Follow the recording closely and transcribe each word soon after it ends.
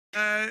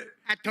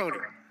At Tony.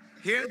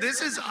 Here,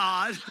 this is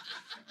odd.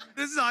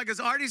 This is odd because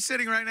Artie's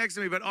sitting right next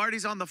to me, but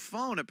Artie's on the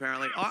phone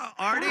apparently.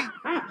 Artie?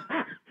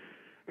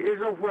 It's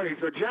so funny.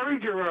 So Jerry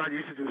Gerard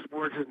used to do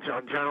sports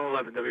on Channel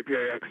 11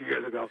 WPAX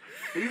years ago.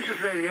 He used to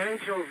say the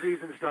NHL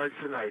season starts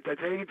tonight.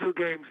 That's 82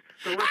 games.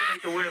 So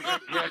eliminate the winner for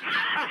the Jets.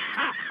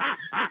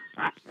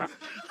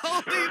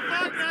 Holy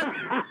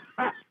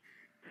fuck!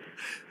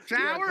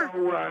 Sour?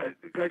 Yeah,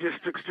 so, I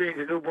just exchanged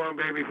a newborn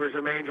baby for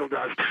some angel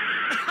dust.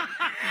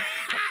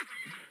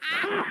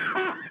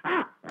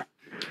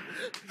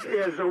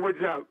 Yeah, so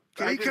what's up?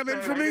 Can he come in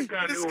for me? This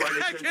guy,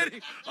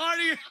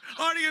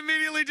 Artie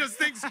immediately just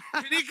thinks,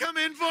 can he come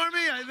in for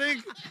me? I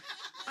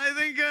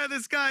think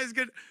this guy is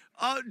good.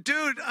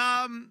 Dude,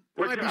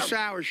 Might be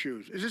sour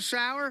shoes. Is it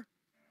sour?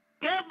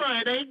 Good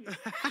morning.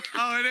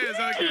 Oh, it is.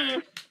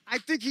 Okay. I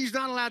think he's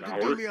not allowed to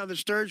do me on the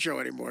Stern Show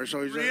anymore.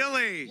 So he's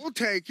Really? we'll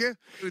take you.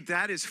 Dude,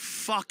 that is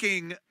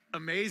fucking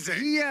amazing.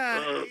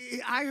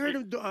 I heard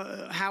him,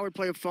 Howard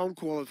play a phone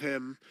call of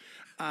him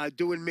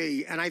doing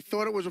me, and I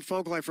thought it was a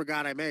phone call I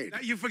forgot I made.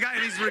 You forgot,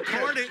 and he's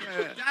recorded.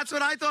 That's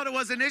what I thought it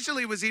was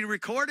initially. Was he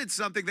recorded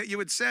something that you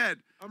had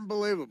said?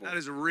 Unbelievable. That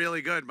is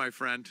really good, my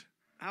friend.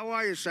 How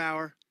are you,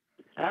 Sour?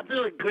 I'm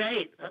doing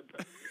great.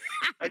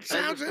 It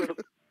sounds it.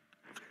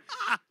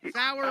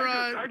 Sour.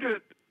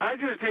 I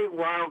just hate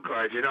wild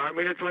cards, you know. I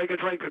mean, it's like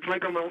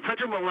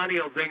such a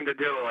millennial thing to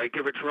do. Like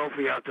give a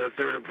trophy out to a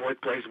third and fourth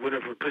place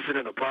winner for pissing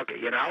in a bucket,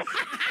 you know.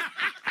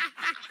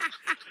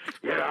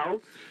 You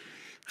know.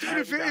 Dude,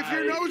 if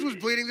your nose was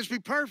bleeding, this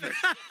would be perfect.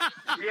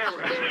 Yeah,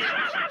 right.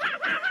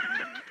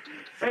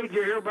 Hey, did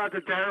you hear about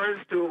the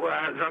terrorist who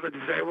is on the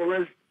disabled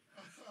list?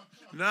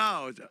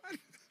 No.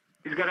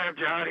 He's gonna have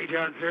John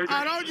surgery.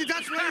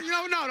 That's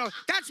no.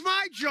 That's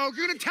my joke.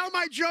 You're gonna tell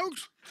my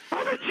jokes?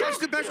 That's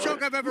the best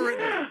joke I've ever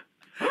written.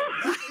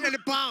 And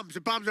it bombs.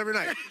 It bombs every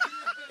night.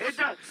 It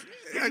does.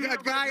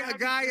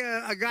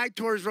 A guy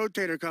tore his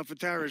rotator cuff for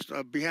terrorist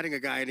beheading a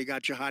guy, and he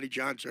got Jihadi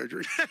John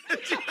surgery.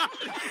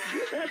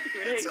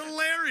 It's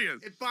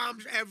hilarious. It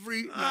bombs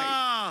every night.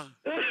 Ah.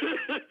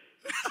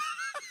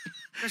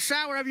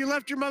 Sour, have you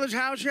left your mother's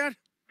house yet?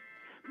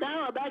 No,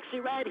 I'm actually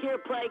right here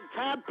playing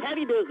Tom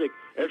Petty music.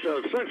 It's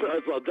a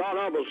Don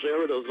Elmo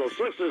here. It is a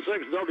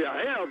 66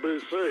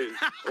 WLBC.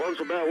 Once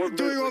about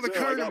doing all the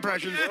current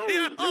impressions.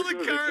 Yeah, all the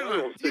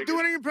current ones. You do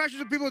any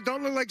impressions of people that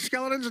don't look like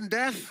skeletons in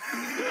death?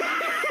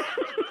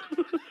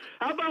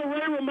 How about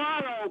Ray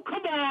Romano?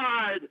 Come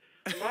on.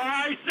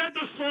 I said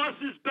the sauce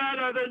is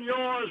better than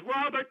yours,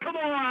 Robert. Come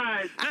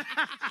on.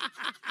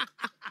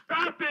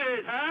 Stop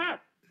it, huh?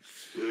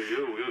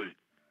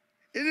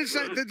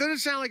 It doesn't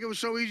sound like it was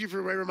so easy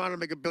for Ray Romano to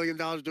make $1 billion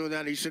doing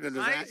that. And he's sitting in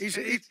his attic.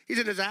 He's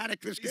in his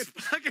attic. This kid. He's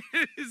fucking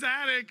in his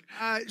attic.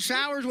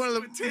 Sour's one of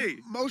the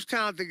most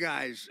talented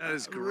guys. That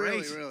is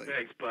great. Really.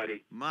 Thanks,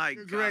 buddy. My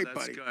You're God, great,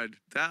 that's buddy. good.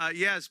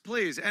 Yes,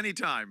 please,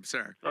 anytime,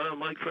 sir.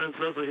 Mike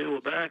Francesa here. We're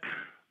back.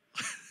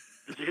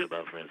 Did you hear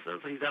about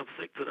Francesa? He's out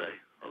sick today.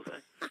 Okay.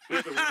 We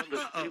have to run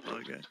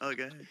the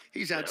Okay.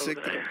 He's out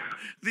sick today.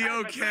 The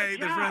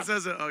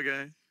Francesa,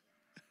 okay.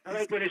 I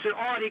like when he said,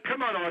 Artie,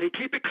 come on, Artie,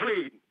 keep it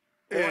clean.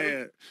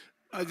 Yeah.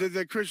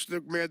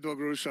 The Mad Dog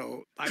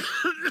Russo. I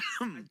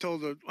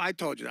told you that. I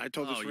told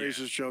this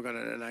racist joke on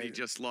it, and He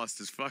just lost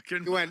his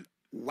fucking. He went,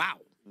 wow.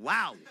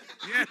 Wow.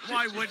 Yeah,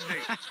 why wouldn't he?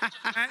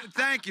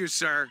 Thank you,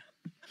 sir.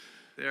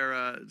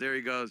 There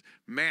he goes.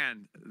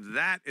 Man,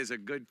 that is a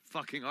good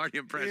fucking Artie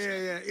impression.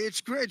 Yeah.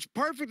 It's great. It's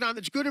perfect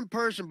it's good in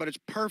person, but it's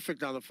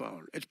perfect on the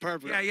phone. It's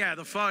perfect. Yeah.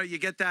 The phone, you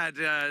get that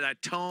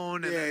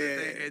tone, and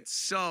it's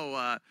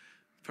so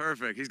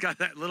perfect. He's got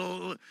that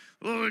little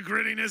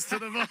grittiness to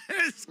the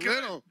voice.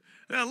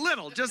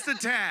 Little, just a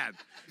tad.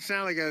 You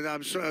sound like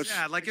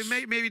like it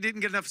maybe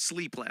didn't get enough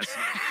sleep last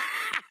night.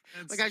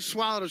 Like I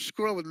swallowed a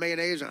squirrel with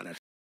mayonnaise on it.